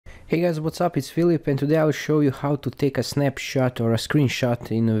Hey guys, what's up? It's Philip, and today I'll show you how to take a snapshot or a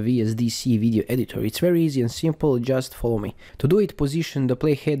screenshot in a VSDC video editor. It's very easy and simple, just follow me. To do it, position the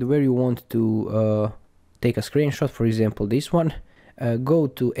playhead where you want to take a screenshot, for example this one. Go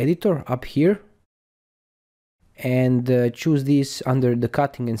to editor up here and choose this under the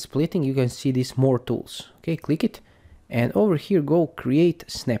cutting and splitting. You can see these more tools. Okay, click it, and over here go create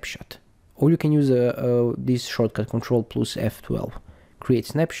snapshot, or you can use this shortcut Control plus F12. Create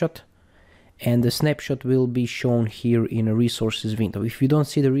snapshot, and the snapshot will be shown here in a resources window. If you don't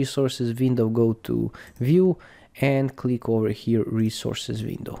see the resources window, go to view and click over here resources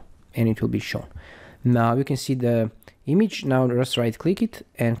window, and it will be shown. Now you can see the image. Now just right click it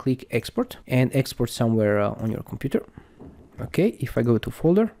and click export, and export somewhere on your computer. Okay, if I go to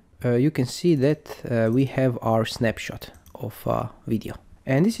folder, you can see that we have our snapshot of video.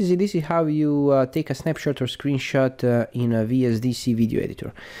 And this is how you take a snapshot or screenshot in a VSDC video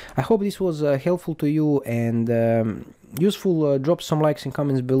editor. I hope this was helpful to you and useful. Drop some likes and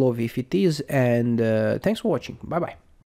comments below if it is, and thanks for watching. Bye bye.